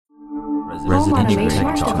Residential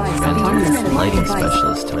tech talk, lighting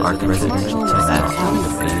specialist to residential tech.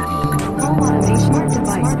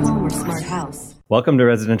 Welcome to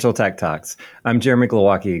Residential Tech Talks. I'm Jeremy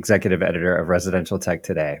Glowacki, Executive Editor of Residential Tech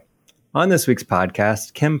Today. On this week's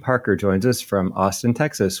podcast, Kim Parker joins us from Austin,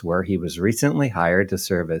 Texas, where he was recently hired to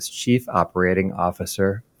serve as Chief Operating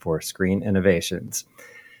Officer for Screen Innovations.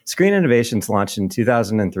 Screen Innovations launched in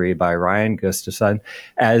 2003 by Ryan Gustafson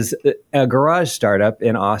as a garage startup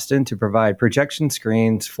in Austin to provide projection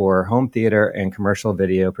screens for home theater and commercial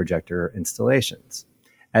video projector installations.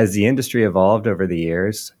 As the industry evolved over the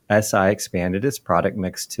years, SI expanded its product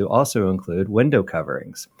mix to also include window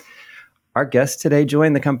coverings. Our guest today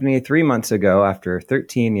joined the company 3 months ago after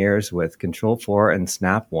 13 years with Control4 and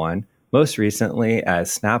Snap One, most recently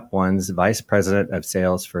as Snap One's Vice President of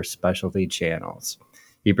Sales for Specialty Channels.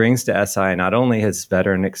 He brings to SI not only his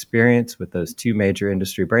veteran experience with those two major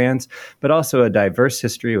industry brands, but also a diverse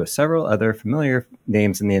history with several other familiar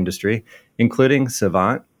names in the industry, including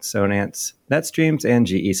Savant, Sonance, NetStreams, and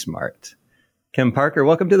GE Smart. Kim Parker,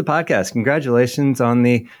 welcome to the podcast. Congratulations on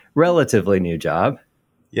the relatively new job.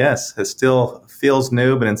 Yes, it still feels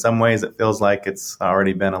new, but in some ways it feels like it's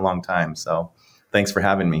already been a long time. So thanks for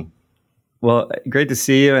having me. Well, great to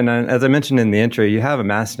see you. And as I mentioned in the intro, you have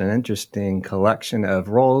amassed an interesting collection of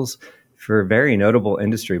roles for very notable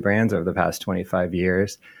industry brands over the past 25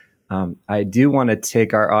 years. I do want to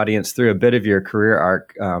take our audience through a bit of your career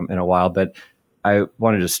arc in a while, but I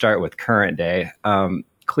wanted to start with current day.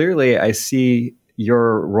 Clearly, I see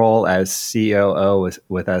your role as COO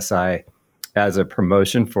with SI as a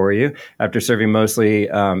promotion for you after serving mostly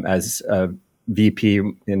as a VP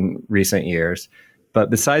in recent years. But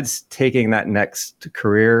besides taking that next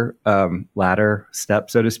career ladder step,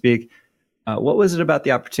 so to speak, what was it about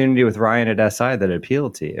the opportunity with Ryan at SI that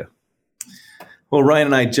appealed to you? Well, Ryan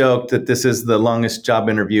and I joked that this is the longest job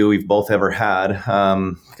interview we've both ever had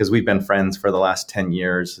because we've been friends for the last 10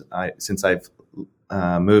 years. Since I've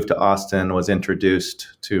moved to Austin, was introduced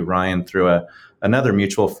to Ryan through another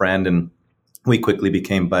mutual friend, and we quickly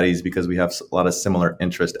became buddies because we have a lot of similar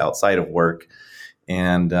interest outside of work.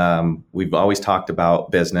 And we've always talked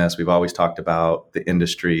about business. We've always talked about the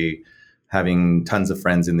industry, having tons of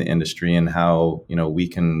friends in the industry, and how we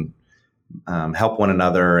can help one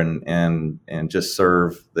another and just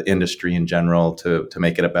serve the industry in general to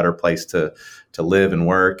make it a better place to live and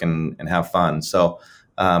work and have fun. So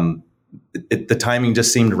the timing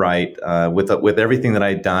just seemed right with everything that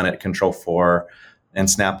I'd done at Control4 and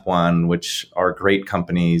Snap One, which are great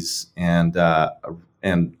companies, and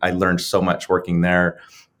I learned so much working there.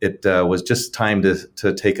 It was just time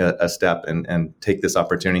to take a step and take this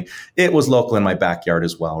opportunity. It was local in my backyard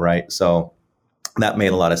as well, right? So that made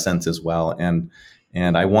a lot of sense as well. And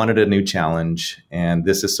I wanted a new challenge, and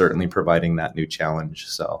this is certainly providing that new challenge.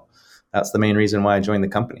 So that's the main reason why I joined the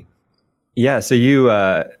company. Yeah, so you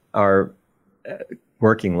are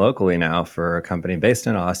working locally now for a company based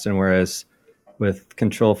in Austin, whereas with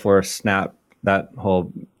Control4, Snap, that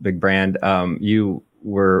whole big brand, you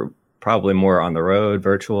were probably more on the road,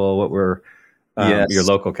 virtual. What were your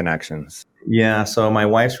local connections? Yeah, so my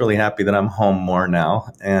wife's really happy that I'm home more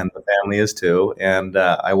now, and the family is too. And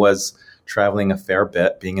I was traveling a fair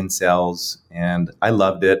bit, being in sales, and I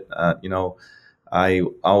loved it. I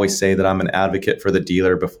always say that I'm an advocate for the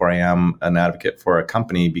dealer before I am an advocate for a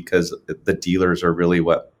company, because the dealers are really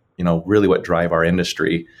what drive our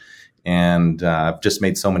industry. And I've just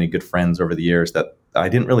made so many good friends over the years that I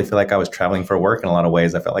didn't really feel like I was traveling for work in a lot of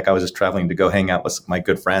ways. I felt like I was just traveling to go hang out with my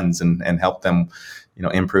good friends and help them,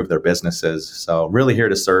 improve their businesses. So really here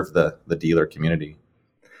to serve the dealer community.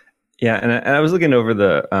 Yeah, and I was looking over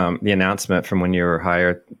the announcement from when you were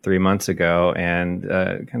hired 3 months ago, and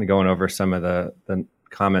kind of going over some of the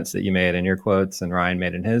comments that you made in your quotes and Ryan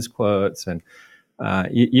made in his quotes. And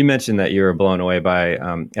you mentioned that you were blown away by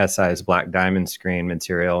SI's Black Diamond screen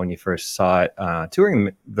material when you first saw it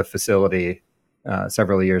touring the facility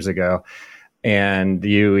several years ago. And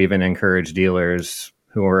you even encouraged dealers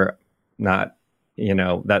who were not,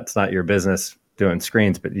 that's not your business doing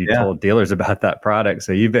screens, but you told dealers about that product.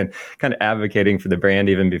 So you've been kind of advocating for the brand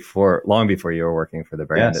long before you were working for the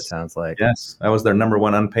brand, It sounds like. Yes, I was their number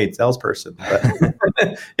one unpaid salesperson.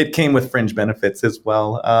 But it came with fringe benefits as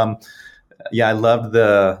well. I loved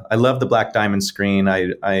the Black Diamond screen.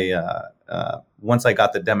 I once I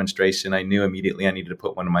got the demonstration, I knew immediately I needed to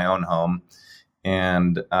put one in my own home.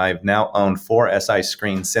 And I've now owned 4 SI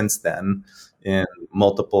screens since then in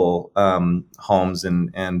multiple homes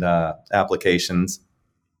and applications,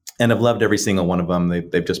 and I've loved every single one of them.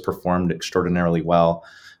 They've just performed extraordinarily well.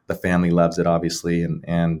 The family loves it, obviously,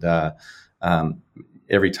 and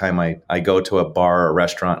every time I go to a bar or a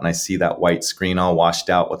restaurant and I see that white screen all washed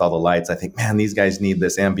out with all the lights, I think, man, these guys need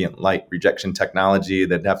this ambient light rejection technology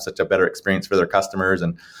that have such a better experience for their customers.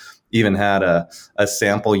 And even had a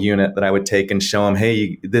sample unit that I would take and show them,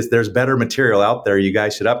 hey, there's better material out there. You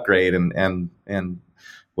guys should upgrade, and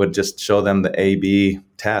would just show them the A/B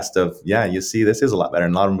test of, yeah, you see, this is a lot better.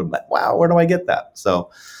 And a lot of them would be like, wow, where do I get that?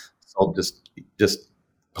 So just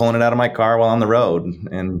pulling it out of my car while on the road.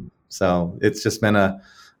 And so it's just been a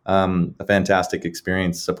fantastic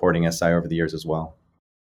experience supporting SI over the years as well.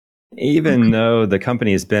 Even though the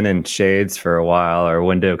company has been in shades for a while, or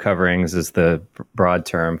window coverings is the broad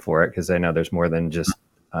term for it, because I know there's more than just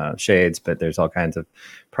shades, but there's all kinds of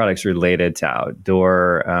products related to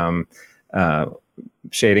outdoor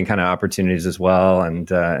shading kind of opportunities as well, and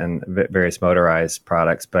various motorized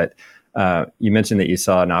products. But you mentioned that you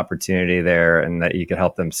saw an opportunity there, and that you could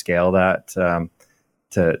help them scale that to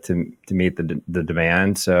meet the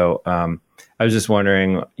demand. So I was just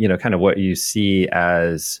wondering, kind of what you see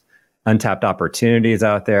as untapped opportunities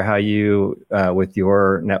out there, how you, with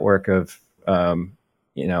your network of,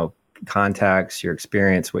 contacts, your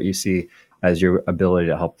experience, what you see as your ability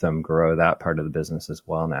to help them grow that part of the business as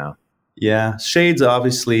well now. Yeah, Shade's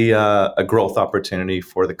obviously a growth opportunity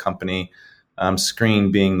for the company,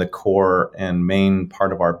 screen being the core and main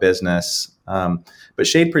part of our business. But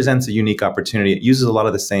Shade presents a unique opportunity. It uses a lot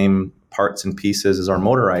of the same parts and pieces as our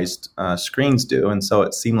motorized screens do. And so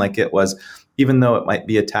it seemed like it was, even though it might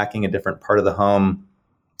be attacking a different part of the home,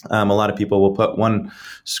 a lot of people will put one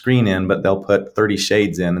screen in, but they'll put 30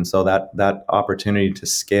 shades in. And so that opportunity to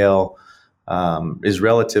scale is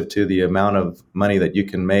relative to the amount of money that you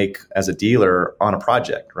can make as a dealer on a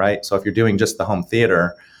project, right? So if you're doing just the home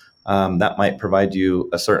theater, that might provide you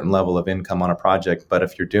a certain level of income on a project. But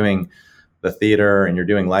if you're doing the theater and you're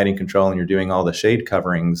doing lighting control and you're doing all the shade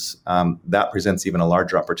coverings, that presents even a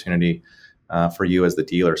larger opportunity for you as the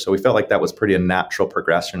dealer. So we felt like that was pretty a natural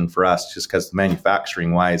progression for us, just because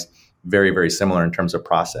manufacturing wise, very, very similar in terms of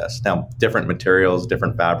process. Now, different materials,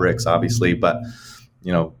 different fabrics, obviously, but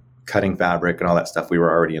cutting fabric and all that stuff we were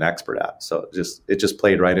already an expert at. So it just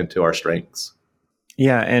played right into our strengths.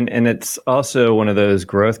 Yeah, and it's also one of those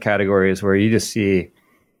growth categories where you just see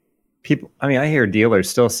people. I mean, I hear dealers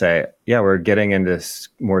still say, "Yeah, we're getting into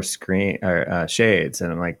more screen or shades,"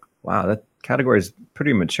 and I'm like, "Wow, that category is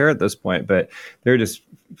pretty mature at this point." But they're just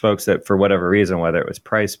folks that, for whatever reason, whether it was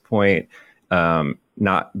price point,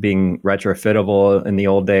 not being retrofittable in the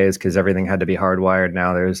old days because everything had to be hardwired.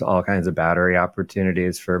 Now there's all kinds of battery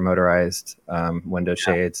opportunities for motorized window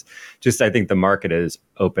shades. Just, I think the market has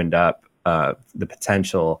opened up. The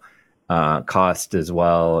potential cost as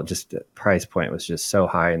well, just price point was just so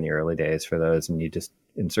high in the early days for those, and you just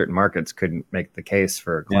in certain markets couldn't make the case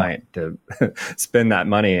for a client to spend that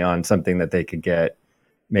money on something that they could get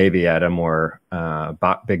maybe at a more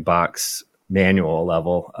big box manual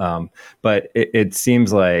level. But it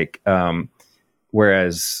seems like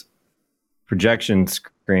whereas projection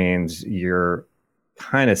screens, you're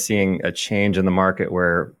kind of seeing a change in the market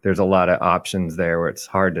where there's a lot of options there, where it's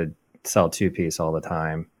hard to sell two-piece all the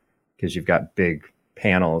time because you've got big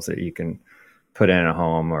panels that you can put in a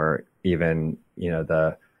home, or even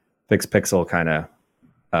the fixed pixel kind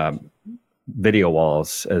of video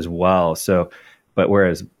walls as well. So, but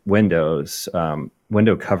whereas windows,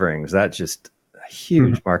 window coverings, that's just a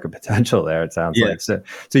huge market potential there, it sounds like. So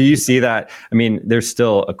you see that. I mean, there's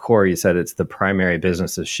still a core. You said it's the primary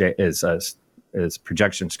business is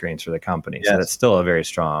projection screens for the company. Yes. So that's still a very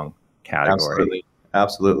strong category.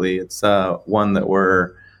 Absolutely. It's one that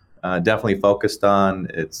we're definitely focused on.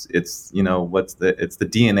 It's the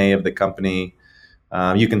DNA of the company.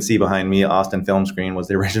 You can see behind me, Austin Film Screen was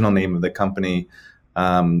the original name of the company.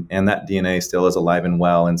 And that DNA still is alive and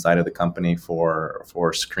well inside of the company for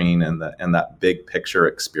screen and that big picture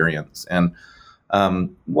experience. And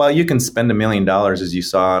while you can spend $1 million, as you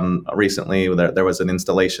saw recently, there was an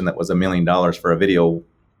installation that was $1 million for a video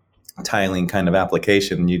tiling kind of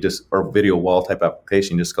application, or video wall type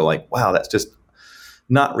application, you just go like, wow, that's just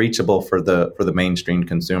not reachable for the mainstream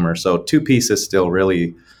consumer. So two-piece is still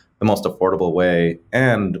really the most affordable way,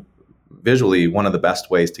 and visually one of the best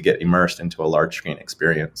ways to get immersed into a large screen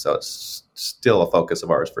experience. So it's still a focus of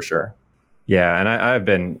ours for sure. Yeah, and I've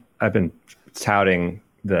been touting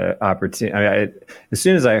the opportunity. I mean, as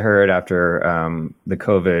soon as I heard after the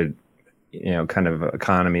COVID kind of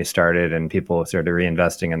economy started and people started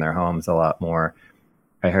reinvesting in their homes a lot more,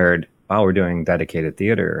 I heard, wow, we're doing dedicated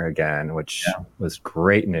theater again, which was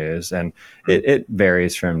great news. And it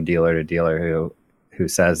varies from dealer to dealer who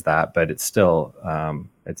says that, but it's still,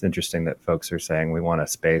 it's interesting that folks are saying we want a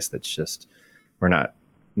space that's just, we're not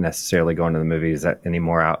necessarily going to the movies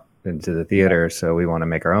anymore out into the theater. So we want to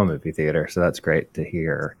make our own movie theater. So that's great to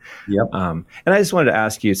hear. Yep. And I just wanted to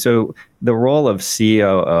ask you, so the role of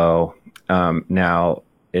COO, now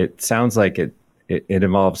it sounds like it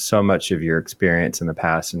involves so much of your experience in the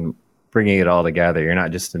past and bringing it all together. You're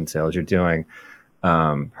not just in sales, you're doing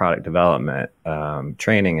product development,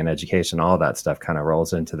 training and education, all that stuff kind of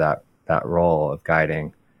rolls into that role of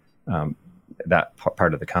guiding that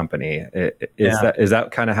part of the company. Is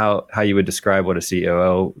that kind of how you would describe what a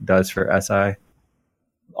COO does for SI?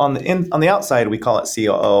 On the outside, we call it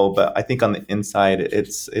COO, but I think on the inside,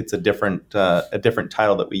 it's a different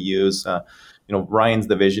title that we use. Ryan's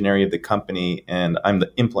the visionary of the company, and I'm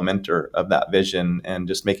the implementer of that vision, and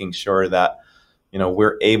just making sure that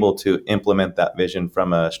we're able to implement that vision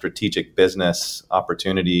from a strategic business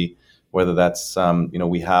opportunity, whether that's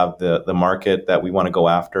we have the market that we want to go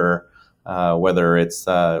after, whether it's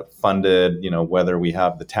funded, whether we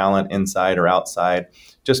have the talent inside or outside,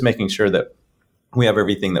 just making sure that we have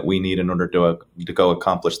everything that we need in order to go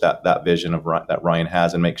accomplish that vision that Ryan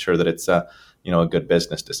has, and make sure that it's a good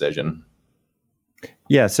business decision.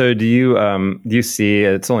 Yeah. So do you see,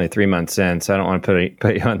 it's only 3 months in, so I don't want to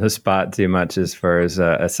put you on the spot too much as far as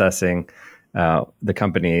assessing the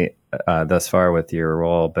company thus far with your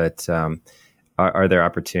role, but are there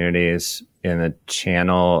opportunities in the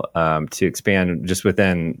channel to expand just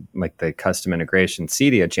within like the custom integration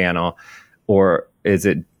CEDIA channel, or is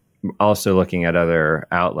it also looking at other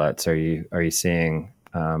outlets? Are you seeing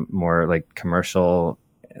more like commercial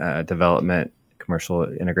development, commercial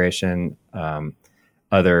integration,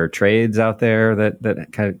 other trades out there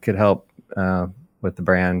that could help with the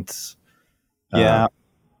brands? Yeah,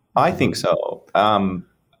 I think so.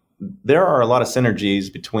 There are a lot of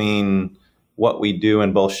synergies between what we do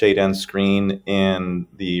in both shade and screen in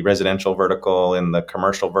the residential vertical, in the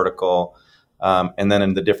commercial vertical, and then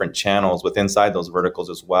in the different channels with inside those verticals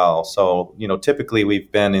as well. So, typically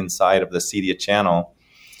we've been inside of the CEDIA channel,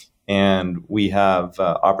 and we have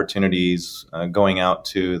opportunities going out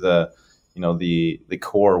to the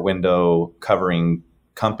core window covering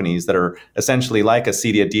companies that are essentially like a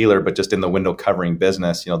CEDIA dealer, but just in the window covering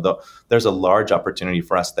business. There's a large opportunity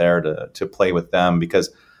for us there to play with them,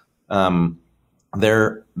 because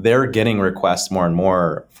they're getting requests more and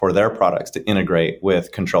more for their products to integrate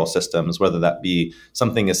with control systems, whether that be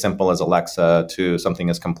something as simple as Alexa to something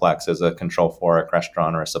as complex as a Control4, a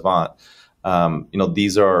Crestron, or a Savant.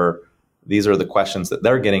 These are the questions that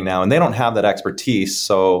they're getting now, and they don't have that expertise.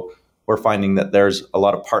 So we're finding that there's a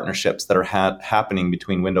lot of partnerships that are happening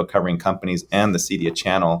between window covering companies and the CEDIA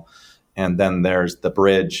channel. And then there's that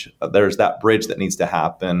bridge that needs to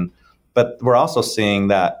happen. But we're also seeing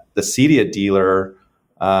that the CEDIA dealer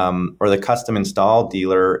or the custom install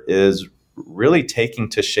dealer is really taking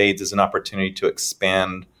to shades as an opportunity to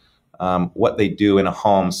expand what they do in a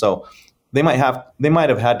home. So they might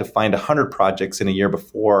have had to find 100 projects in a year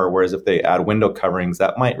before, whereas if they add window coverings,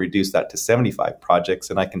 that might reduce that to 75 projects,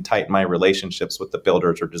 and I can tighten my relationships with the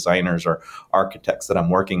builders or designers or architects that I'm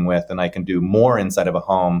working with, and I can do more inside of a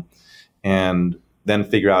home, and then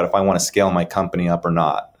figure out if I want to scale my company up or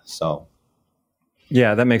not. So,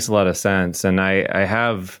 yeah, that makes a lot of sense, and I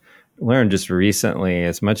have learned just recently,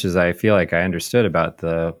 as much as I feel like I understood about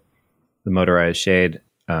the motorized shade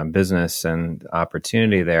business and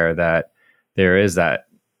opportunity there, that there is that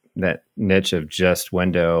niche of just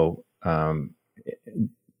window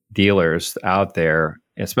dealers out there,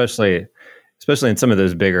 especially in some of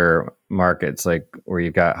those bigger markets, like where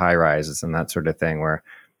you've got high rises and that sort of thing, where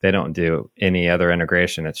they don't do any other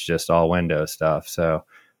integration. It's just all window stuff. So,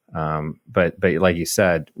 but like you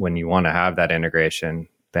said, when you want to have that integration,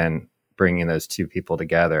 then bringing those two people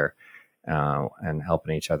together and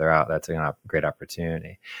helping each other out, that's a great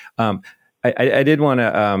opportunity. I did want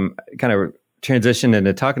to kind of transition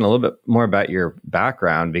into talking a little bit more about your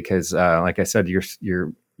background, because like I said,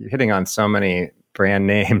 you're hitting on so many brand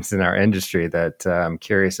names in our industry that I'm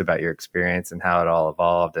curious about your experience and how it all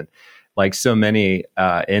evolved. And like so many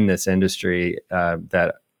in this industry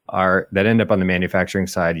that end up on the manufacturing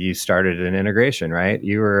side, you started in integration, right?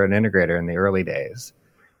 You were an integrator in the early days.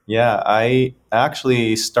 Yeah, I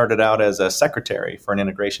actually started out as a secretary for an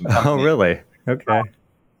integration company. Oh, really? Okay.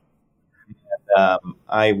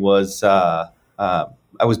 I was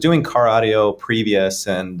doing car audio previous,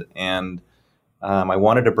 and I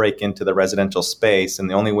wanted to break into the residential space, and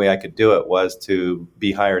the only way I could do it was to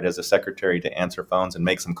be hired as a secretary to answer phones and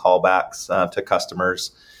make some callbacks to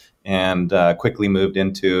customers, and quickly moved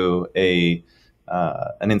into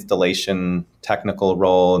an installation technical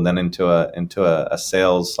role, and then into a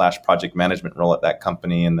sales / project management role at that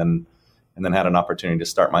company, and then and then had an opportunity to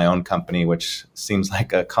start my own company, which seems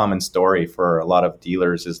like a common story for a lot of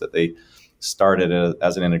dealers, is that they started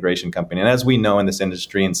as an integration company. And as we know in this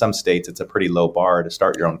industry, in some states, it's a pretty low bar to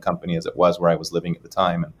start your own company, as it was where I was living at the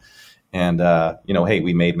time. And hey,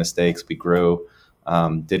 we made mistakes, we grew,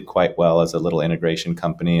 did quite well as a little integration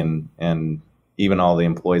company. And even all the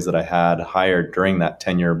employees that I had hired during that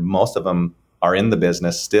tenure, most of them are in the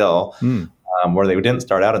business still, where they didn't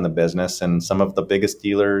start out in the business. And some of the biggest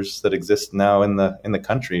dealers that exist now in the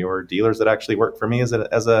country were dealers that actually work for me as an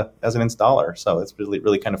installer. So it's really,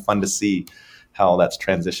 really kind of fun to see how that's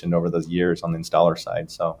transitioned over those years on the installer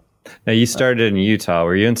side. So now you started in Utah.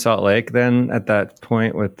 Were you in Salt Lake then at that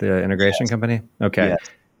point with the integration company? Okay. Yes.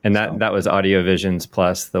 And that was Audio Visions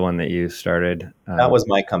Plus, the one that you started? That was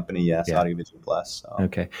my company, yes, yeah. Audio Vision Plus. So.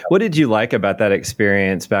 Okay. What did you like about that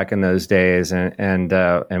experience back in those days? And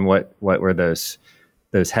what were those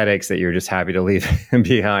headaches that you were just happy to leave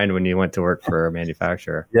behind when you went to work for a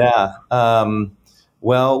manufacturer? Yeah.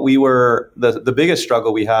 Well, we were, the biggest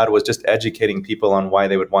struggle we had was just educating people on why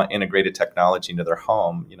they would want integrated technology into their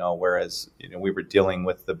home, whereas, we were dealing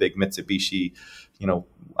with the big Mitsubishi,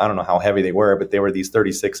 I don't know how heavy they were, but they were these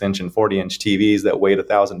 36-inch and 40-inch TVs that weighed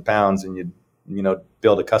 1,000 pounds, and you'd,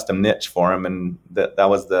 build a custom niche for them. And that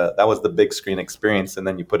was the big screen experience. And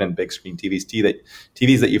then you put in big screen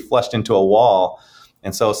TVs that you flushed into a wall.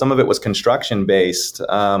 And so some of it was construction based,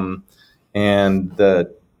 and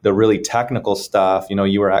the really technical stuff,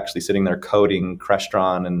 you were actually sitting there coding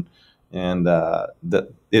Crestron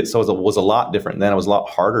so it was a lot different then. It was a lot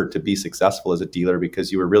harder to be successful as a dealer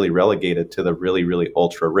because you were really relegated to the really, really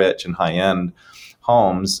ultra rich and high end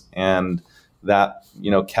homes. And that,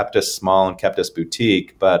 kept us small and kept us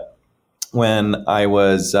boutique. But when I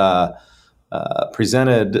was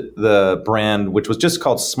presented the brand, which was just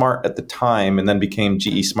called Smart at the time, and then became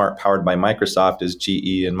GE Smart powered by Microsoft, as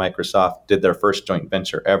GE and Microsoft did their first joint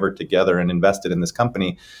venture ever together and invested in this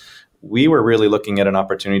company, we were really looking at an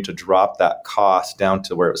opportunity to drop that cost down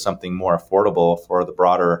to where it was something more affordable for the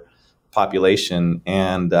broader population.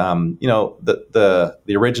 And, the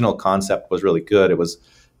original concept was really good.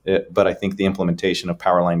 But I think the implementation of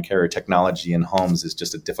power line carrier technology in homes is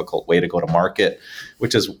just a difficult way to go to market,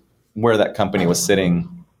 which is where that company was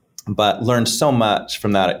sitting. But learned so much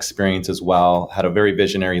from that experience as well. Had a very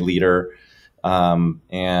visionary leader.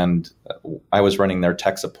 And I was running their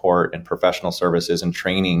tech support and professional services and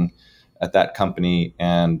training at that company.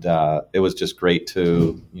 And it was just great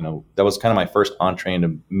to, that was kind of my first entree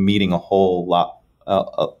into meeting a whole lot,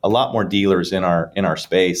 a lot more dealers in our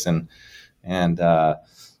space and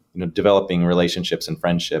developing relationships and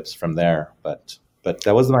friendships from there. But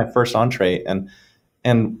that was my first entree.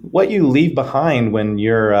 And what you leave behind when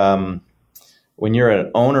you're an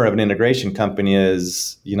owner of an integration company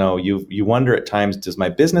is, you wonder at times, does my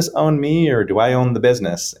business own me or do I own the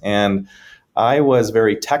business? And I was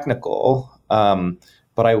very technical,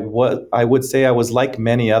 but I would say I was like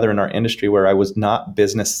many other in our industry where I was not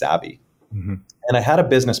business savvy. Mm-hmm. And I had a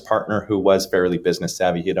business partner who was fairly business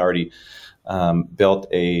savvy. He had already built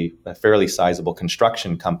a fairly sizable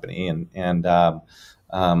construction company, and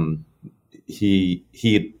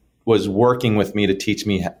he was working with me to teach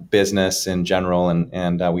me business in general,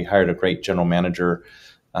 and we hired a great general manager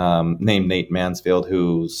named Nate Mansfield,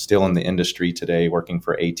 who's still in the industry today, working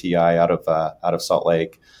for ATI out of Salt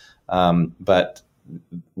Lake. But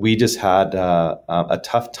we just had a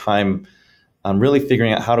tough time really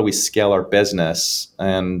figuring out how do we scale our business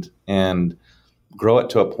and grow it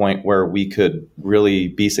to a point where we could really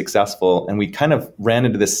be successful. And we kind of ran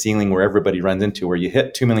into this ceiling where everybody runs into, where you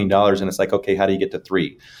hit $2 million and it's like, okay, how do you get to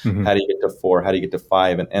 3? Mm-hmm. How do you get to 4? How do you get to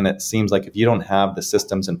 5? And it seems like if you don't have the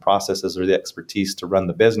systems and processes or the expertise to run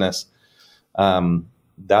the business,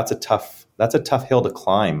 that's a tough hill to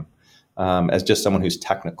climb as just someone who's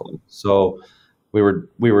technical. So we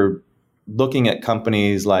were looking at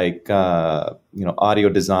companies like Audio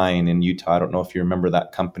Design in Utah. I don't know if you remember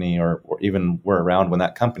that company or even were around when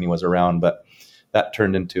that company was around, but that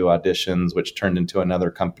turned into Auditions, which turned into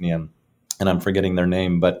another company, and I'm forgetting their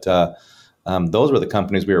name. But those were the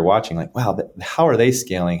companies we were watching. Like, wow, how are they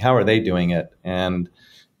scaling? How are they doing it? And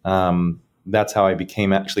that's how I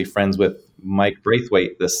became actually friends with Mike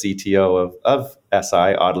Braithwaite, the CTO of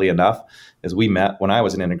SI. Oddly enough, as we met when I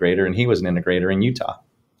was an integrator and he was an integrator in Utah.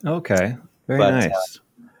 Okay, very nice.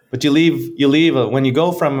 But you leave when you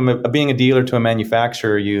go from being a dealer to a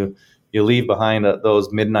manufacturer, you leave behind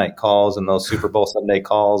those midnight calls and those Super Bowl Sunday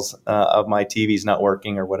calls of my TV's not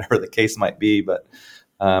working or whatever the case might be. But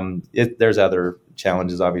there's other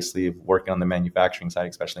challenges, obviously, of working on the manufacturing side,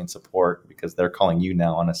 especially in support, because they're calling you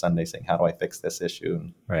now on a Sunday saying, how do I fix this issue?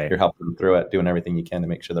 And Right. you're helping them through it, doing everything you can to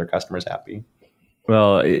make sure their customer's happy.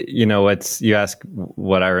 Well, you ask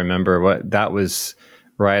what I remember, what that was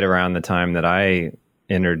right around the time that I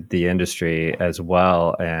entered the industry as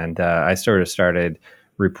well. And I started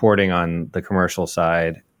reporting on the commercial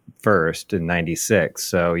side first in 96.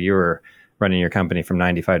 So you were running your company from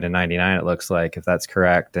 95 to 99, it looks like, if that's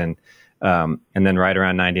correct. And then right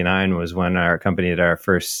around 99 was when our company did our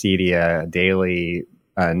first CEDIA daily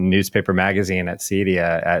newspaper magazine at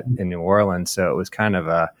CEDIA in New Orleans. So it was kind of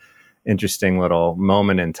a interesting little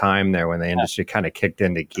moment in time there when the industry kind of kicked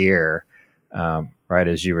into gear, right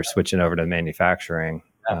as you were switching over to manufacturing.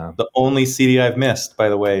 The only CEDIA I've missed, by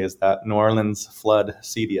the way, is that New Orleans flood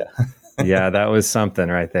CEDIA. Yeah, that was something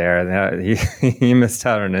right there. He missed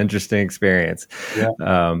out on an interesting experience. Yeah.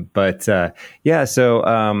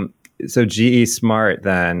 So GE Smart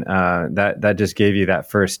then, that just gave you that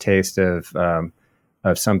first taste of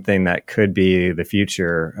something that could be the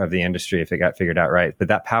future of the industry if it got figured out right. But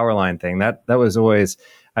that power line thing, that was always,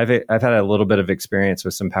 I've had a little bit of experience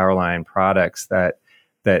with some power line products that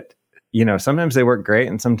sometimes they work great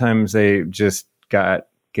and sometimes they just get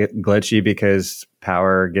glitchy because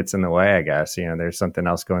power gets in the way, I guess. There's something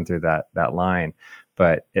else going through that line.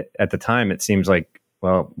 But at the time, it seems like,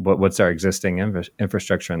 well, what's our existing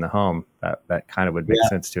infrastructure in the home? That kind of would make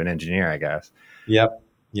sense to an engineer, I guess. Yep.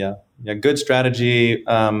 Yeah. Good strategy.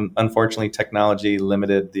 Unfortunately, technology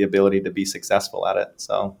limited the ability to be successful at it.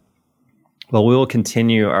 So, well, we will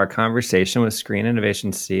continue our conversation with Screen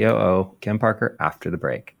Innovation COO Kim Parker after the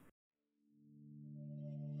break.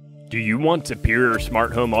 Do you want superior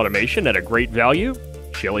smart home automation at a great value?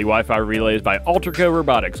 Shelly Wi-Fi relays by Alterco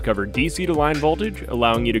Robotics cover DC to line voltage,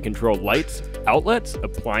 allowing you to control lights, outlets,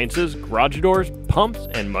 appliances, garage doors, pumps,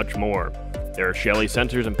 and much more. There are Shelly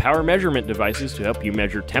sensors and power measurement devices to help you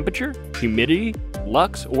measure temperature, humidity,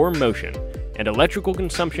 lux, or motion, and electrical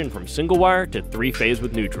consumption from single wire to 3-phase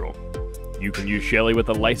with neutral. You can use Shelly with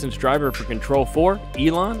a licensed driver for Control4,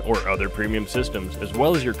 Elon, or other premium systems, as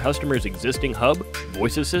well as your customer's existing hub,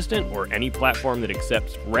 voice assistant, or any platform that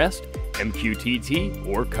accepts REST, MQTT,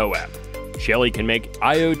 or CoAP. Shelly can make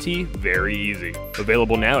IoT very easy.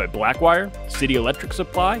 Available now at Blackwire, City Electric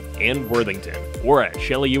Supply, and Worthington, or at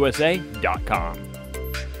shellyusa.com.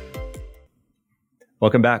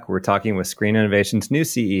 Welcome back. We're talking with Screen Innovation's new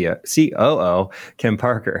COO, Kim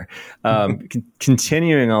Parker.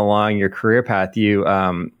 Continuing along your career path, you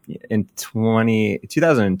in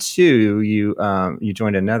 2002 you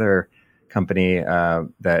joined another company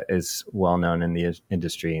that is well known in the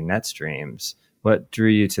industry, NetStreams. What drew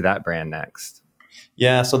you to that brand next?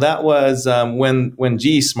 Yeah, so that was when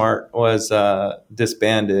GE Smart was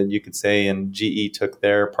disbanded, you could say, and GE took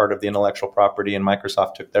their part of the intellectual property and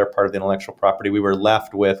Microsoft took their part of the intellectual property. We were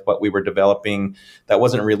left with what we were developing that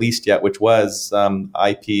wasn't released yet, which was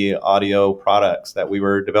IP audio products that we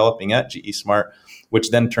were developing at GE Smart, which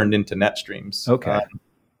then turned into NetStreams. Okay.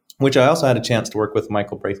 Which I also had a chance to work with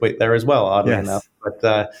Michael Braithwaite there as well, oddly enough.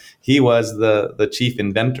 But he was the chief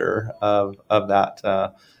inventor of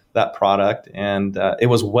that product, and it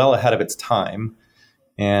was well ahead of its time,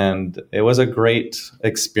 and it was a great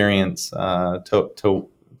experience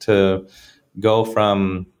to go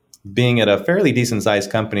from being at a fairly decent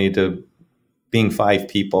sized company to being 5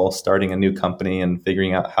 people starting a new company and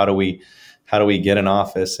figuring out how do we get an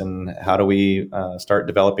office and how do we start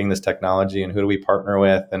developing this technology and who do we partner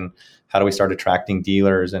with and how do we start attracting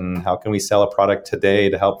dealers and how can we sell a product today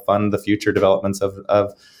to help fund the future developments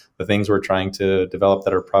of the things we're trying to develop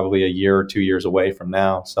that are probably a year or 2 years away from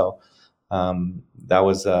now. So that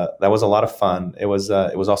was a lot of fun. It was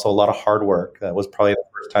also a lot of hard work. That was probably the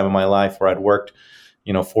first time in my life where I'd worked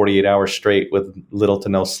 48 hours straight with little to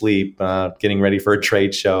no sleep, getting ready for a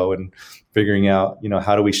trade show and figuring out,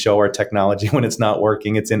 how do we show our technology when it's not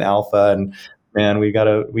working? It's in alpha, and man, we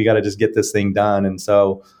gotta just get this thing done. And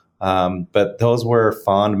so, but those were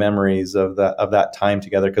fond memories of that time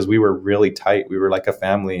together because we were really tight. We were like a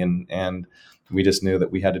family, and we just knew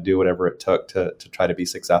that we had to do whatever it took to try to be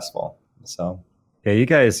successful. So. Yeah, you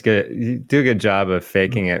guys do a good job of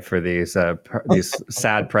faking it for these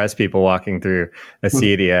sad press people walking through a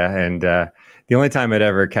CEDIA, and the only time it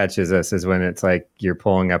ever catches us is when it's like you're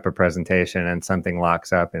pulling up a presentation and something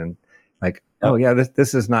locks up, and like, oh yeah,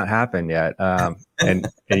 this has not happened yet, and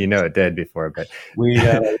it did before, but we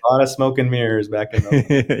had a lot of smoke and mirrors back in those.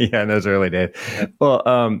 Yeah, in those early days. Well,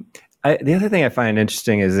 the other thing I find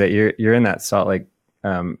interesting is that you're in that Salt Lake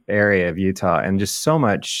area of Utah, and just so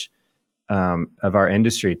much of our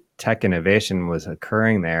industry tech innovation was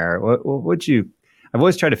occurring there. What would you? I've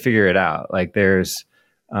always tried to figure it out. Like there's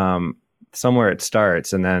somewhere it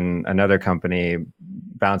starts, and then another company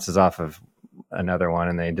bounces off of another one,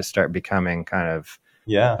 and they just start becoming kind of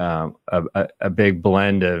a big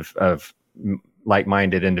blend of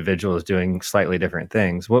like-minded individuals doing slightly different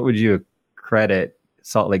things. What would you credit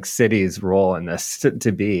Salt Lake City's role in this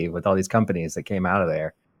to be, with all these companies that came out of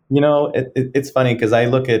there? It's funny because I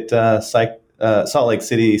look at Salt Lake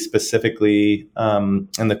City specifically, and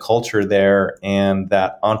the culture there, and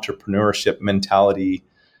that entrepreneurship mentality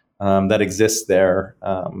that exists there.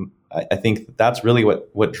 I think that's really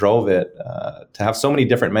what drove it. To have so many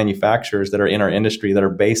different manufacturers that are in our industry that are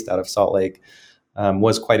based out of Salt Lake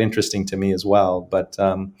was quite interesting to me as well. But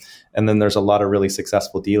and then there's a lot of really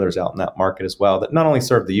successful dealers out in that market as well that not only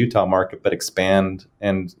serve the Utah market but expand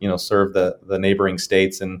and serve the neighboring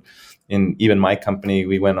states. And in even my company,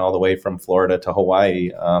 we went all the way from Florida to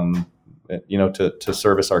Hawaii, to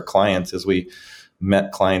service our clients as we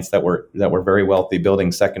met clients that were very wealthy,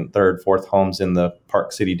 building second, third, fourth homes in the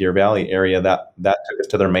Park City, Deer Valley area. That took us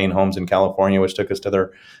to their main homes in California, which took us to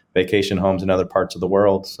their vacation homes in other parts of the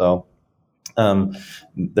world. So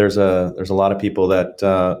there's a lot of people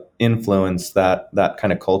that influence that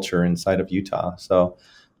kind of culture inside of Utah. So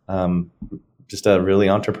just a really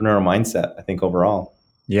entrepreneurial mindset, I think, overall.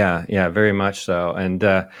 Yeah, very much so. And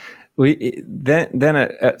then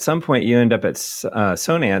at some point you end up at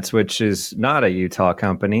Sonance, which is not a Utah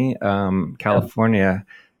company, California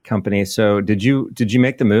company. So did you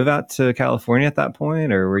make the move out to California at that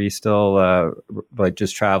point, or were you still like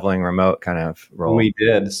just traveling remote kind of role? We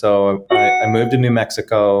did. So I moved to New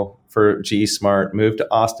Mexico for GE Smart, moved to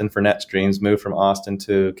Austin for NetStreams, moved from Austin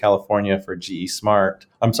to California for for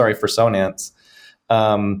Sonance.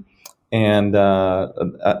 And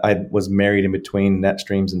I was married in between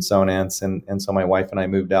NetStreams and Sonance, and so my wife and I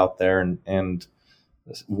moved out there, and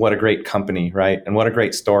what a great company, right? And what a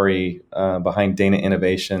great story behind Dana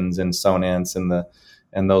Innovations and Sonance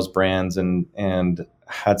and those brands, and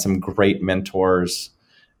had some great mentors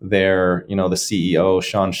there. The CEO,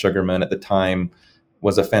 Sean Sugarman, at the time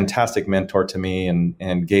was a fantastic mentor to me,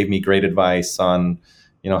 and gave me great advice on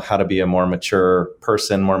how to be a more mature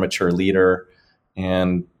person, more mature leader,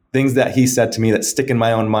 and things that he said to me that stick in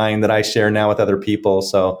my own mind that I share now with other people.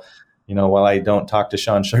 So, while I don't talk to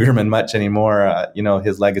Sean Sugarman much anymore,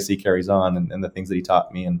 his legacy carries on, and the things that he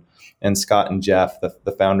taught me. And Scott and Jeff,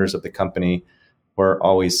 the founders of the company, were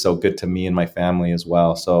always so good to me and my family as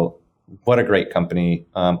well. So what a great company.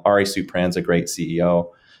 Ari Supran's a great CEO,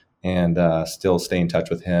 and still stay in touch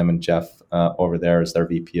with him, and Jeff over there is their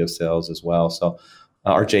VP of sales as well. So,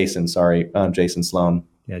 Jason Sloan.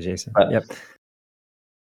 Yeah, Jason. Yep.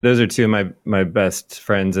 Those are two of my best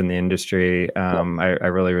friends in the industry. I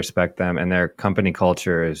really respect them, and their company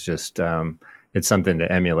culture is just it's something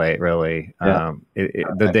to emulate, really. Yeah.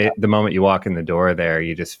 The moment you walk in the door there,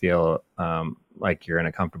 you just feel like you're in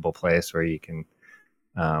a comfortable place where you can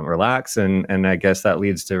relax, and I guess that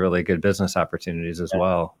leads to really good business opportunities as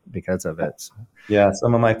well because of it. So. Yeah,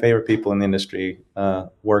 some of my favorite people in the industry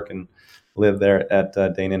work and live there at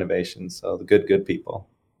Dana Innovations. So the good people.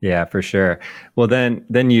 Yeah, for sure. Well, then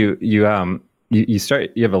you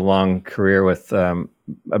have a long career with a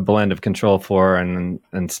blend of Control4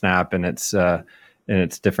 and Snap, and its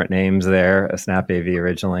different names there. Snap AV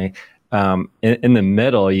originally. In the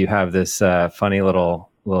middle, you have this funny little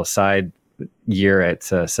side year at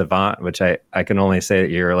Savant, which I can only say that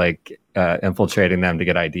you're like infiltrating them to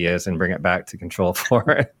get ideas and bring it back to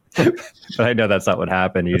Control4. But I know that's not what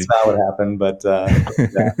happened. That's not what happened, but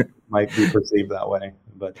might be perceived that way.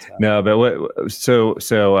 But no, but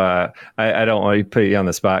I don't want to put you on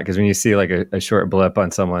the spot, because when you see like a short blip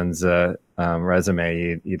on someone's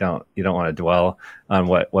resume, you don't want to dwell on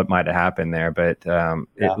what might have happened there. But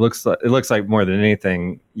it looks like more than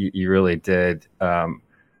anything, you really did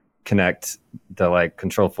connect the like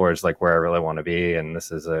Control4 is like where I really want to be, and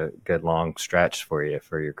this is a good long stretch for you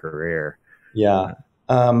for your career. Yeah.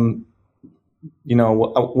 What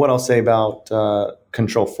I'll say about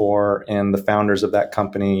Control4 and the founders of that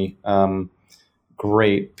company,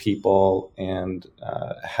 great people, and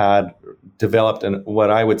had developed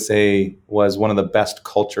what I would say was one of the best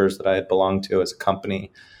cultures that I had belonged to as a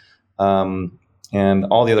company. And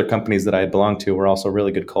all the other companies that I had belonged to were also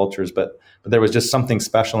really good cultures, but there was just something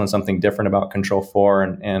special and something different about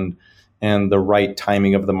Control4 and the right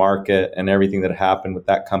timing of the market and everything that happened with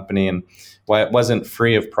that company. And while it wasn't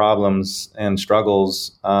free of problems and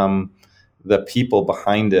struggles, the people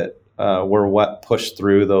behind it were what pushed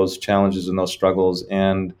through those challenges and those struggles.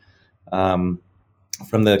 And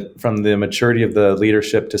the maturity of the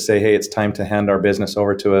leadership to say, hey, it's time to hand our business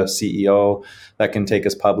over to a CEO that can take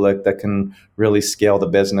us public, that can really scale the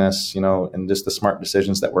business, and just the smart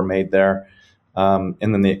decisions that were made there. And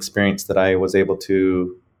then the experience that I was able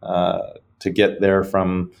to get there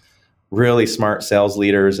from really smart sales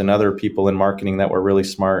leaders and other people in marketing that were really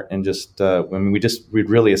smart, and we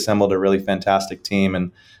really assembled a really fantastic team,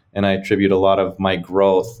 and I attribute a lot of my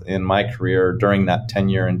growth in my career during that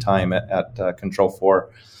tenure and time at Control4,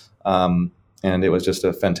 and it was just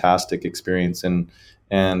a fantastic experience, and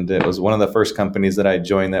it was one of the first companies that I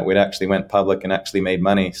joined that we'd actually went public and actually made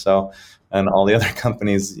money. So, and all the other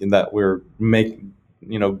companies that were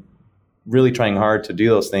really trying hard to do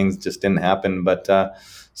those things just didn't happen, but.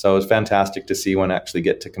 So it was fantastic to see one actually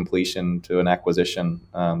get to completion, to an acquisition.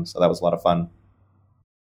 So that was a lot of fun.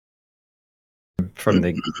 From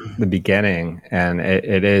the beginning, and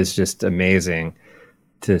it is just amazing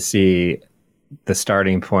to see the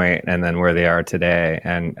starting point and then where they are today.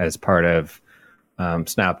 And as part of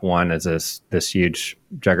Snap One as this huge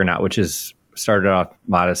juggernaut, which is started off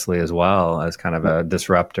modestly as well as kind of a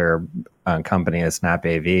disruptor company as Snap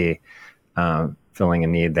AV, filling a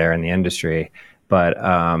need there in the industry. But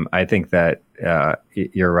I think that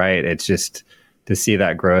you're right. It's just to see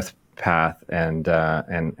that growth path and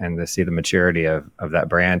to see the maturity of that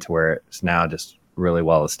brand to where it's now just really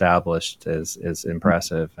well established is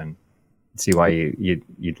impressive, and see why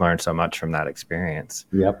you'd learn so much from that experience.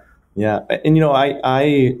 Yep. Yeah. And,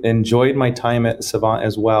 I enjoyed my time at Savant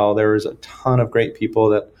as well. There was a ton of great people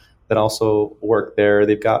that also work there.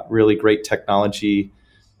 They've got really great technology.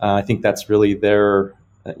 I think that's really their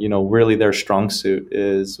strong suit,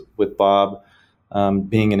 is with Bob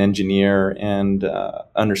being an engineer and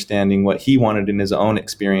understanding what he wanted in his own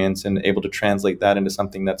experience and able to translate that into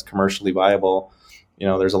something that's commercially viable.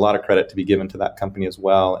 There's a lot of credit to be given to that company as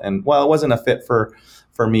well. And while it wasn't a fit for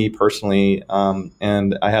me personally,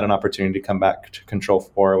 and I had an opportunity to come back to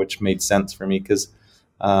Control4, which made sense for me because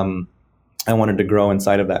I wanted to grow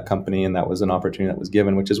inside of that company, and that was an opportunity that was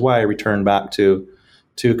given, which is why I returned back to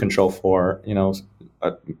Control4.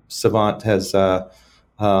 Savant has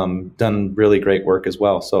done really great work as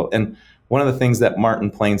well. So, and one of the things that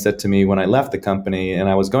Martin Plain said to me when I left the company and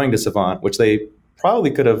I was going to Savant, which they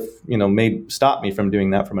probably could have, stopped me from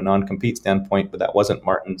doing that from a non-compete standpoint, but that wasn't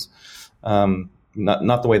Martin's,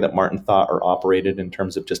 not the way that Martin thought or operated in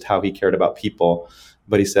terms of just how he cared about people.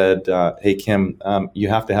 But he said, hey, Kim, you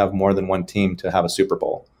have to have more than one team to have a Super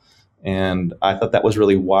Bowl. And I thought that was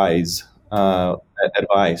really wise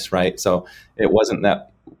advice, right? So it wasn't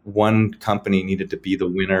that one company needed to be the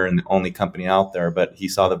winner and the only company out there, but he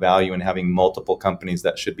saw the value in having multiple companies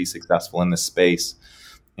that should be successful in this space.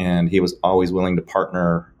 And he was always willing to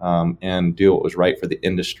partner and do what was right for the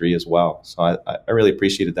industry as well. So I really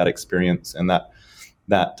appreciated that experience and that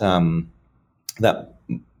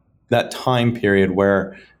time period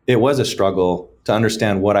where it was a struggle to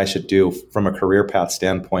understand what I should do from a career path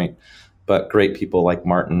standpoint. But great people like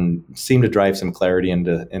Martin seem to drive some clarity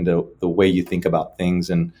into the way you think about things,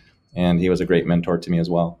 and he was a great mentor to me as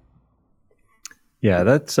well. Yeah,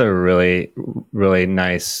 that's a really, really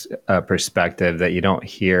nice perspective that you don't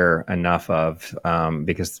hear enough of,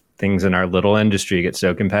 because things in our little industry get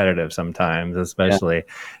so competitive sometimes, especially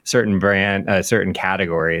certain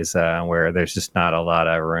categories where there's just not a lot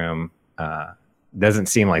of room. Doesn't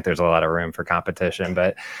seem like there's a lot of room for competition,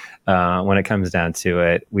 but when it comes down to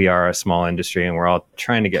it, we are a small industry and we're all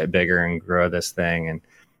trying to get bigger and grow this thing. And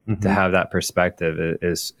to have that perspective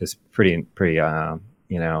is pretty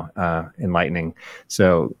enlightening.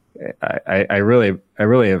 So I really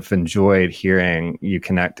have enjoyed hearing you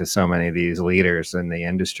connect to so many of these leaders in the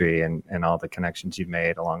industry and all the connections you've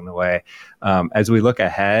made along the way. As we look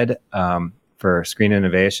ahead for Screen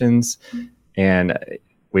Innovations, and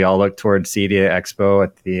we all look towards CEDIA Expo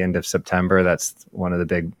at the end of September. That's one of the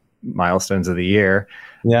big milestones of the year.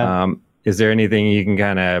 Yeah. Is there anything you can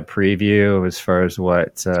kind of preview as far as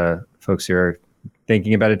what folks who are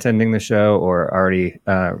thinking about attending the show or already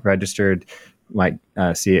registered might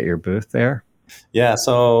see at your booth there? Yeah.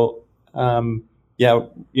 So, we're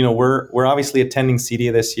obviously attending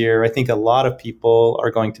CEDIA this year. I think a lot of people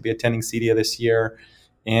are going to be attending CEDIA this year.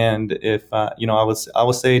 And if, I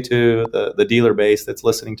will say to the dealer base that's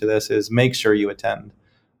listening to this is make sure you attend.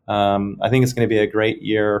 I think it's going to be a great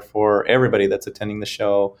year for everybody that's attending the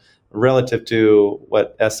show. Relative to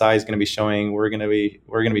what SI is going to be showing, we're going to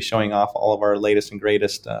be showing off all of our latest and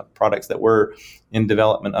greatest products that we're in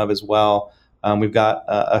development of as well. We've got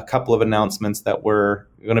a couple of announcements that we're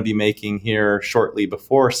going to be making here shortly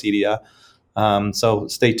before CEDIA. So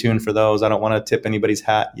stay tuned for those. I don't want to tip anybody's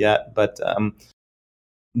hat yet, but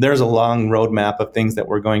there's a long roadmap of things that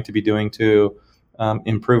we're going to be doing to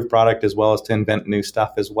improve product as well as to invent new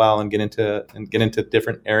stuff as well, and get into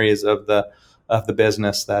different areas of the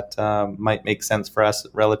business that might make sense for us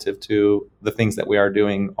relative to the things that we are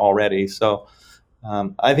doing already. So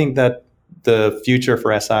I think that the future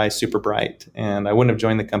for SI is super bright, and I wouldn't have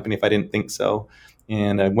joined the company if I didn't think so.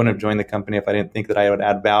 And I wouldn't have joined the company if I didn't think that I would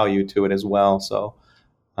add value to it as well. So,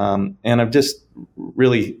 and I'm just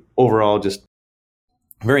really overall just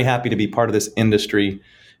very happy to be part of this industry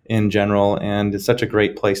in general. And it's such a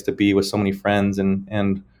great place to be with so many friends.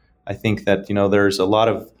 And I think that, there's a lot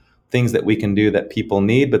of things that we can do that people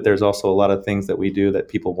need, but there's also a lot of things that we do that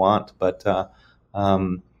people want. But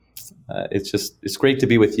it's great to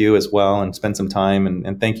be with you as well and spend some time.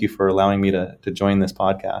 And thank you for allowing me to join this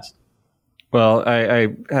podcast. Well, I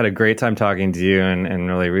had a great time talking to you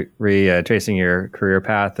and really tracing your career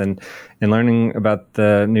path and learning about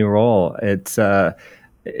the new role. It's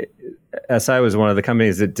SI was one of the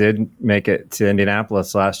companies that did make it to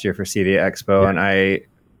Indianapolis last year for CEDIA Expo, and I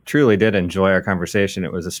truly did enjoy our conversation.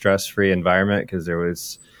 It was a stress-free environment because there were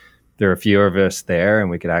a few of us there, and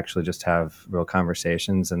we could actually just have real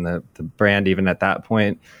conversations. And the brand, even at that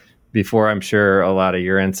point, before I'm sure a lot of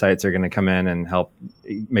your insights are going to come in and help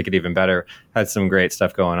make it even better, had some great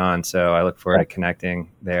stuff going on. So I look forward to connecting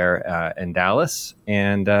there in Dallas.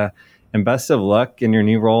 And best of luck in your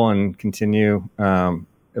new role, and continue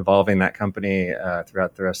evolving that company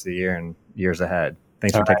throughout the rest of the year and years ahead.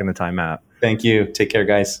 Thanks for taking the time out. Thank you. Take care,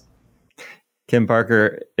 guys. Kim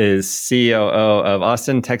Parker is COO of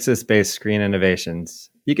Austin, Texas-based Screen Innovations.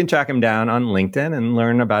 You can track him down on LinkedIn and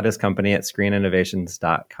learn about his company at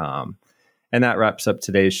screeninnovations.com. And that wraps up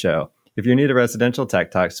today's show. If you're new to Residential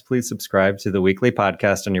Tech Talks, please subscribe to the weekly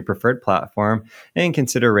podcast on your preferred platform and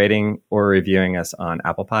consider rating or reviewing us on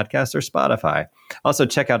Apple Podcasts or Spotify. Also,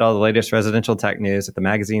 check out all the latest residential tech news at the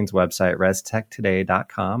magazine's website,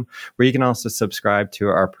 restechtoday.com, where you can also subscribe to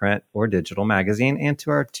our print or digital magazine and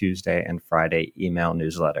to our Tuesday and Friday email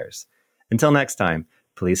newsletters. Until next time,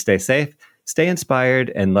 please stay safe, stay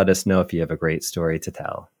inspired, and let us know if you have a great story to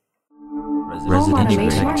tell. Residential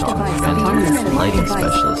Tech Talk, lighting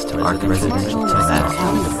specialist to Arc Residential Tech.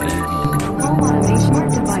 Home automation,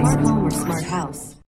 smart device, home or smart house.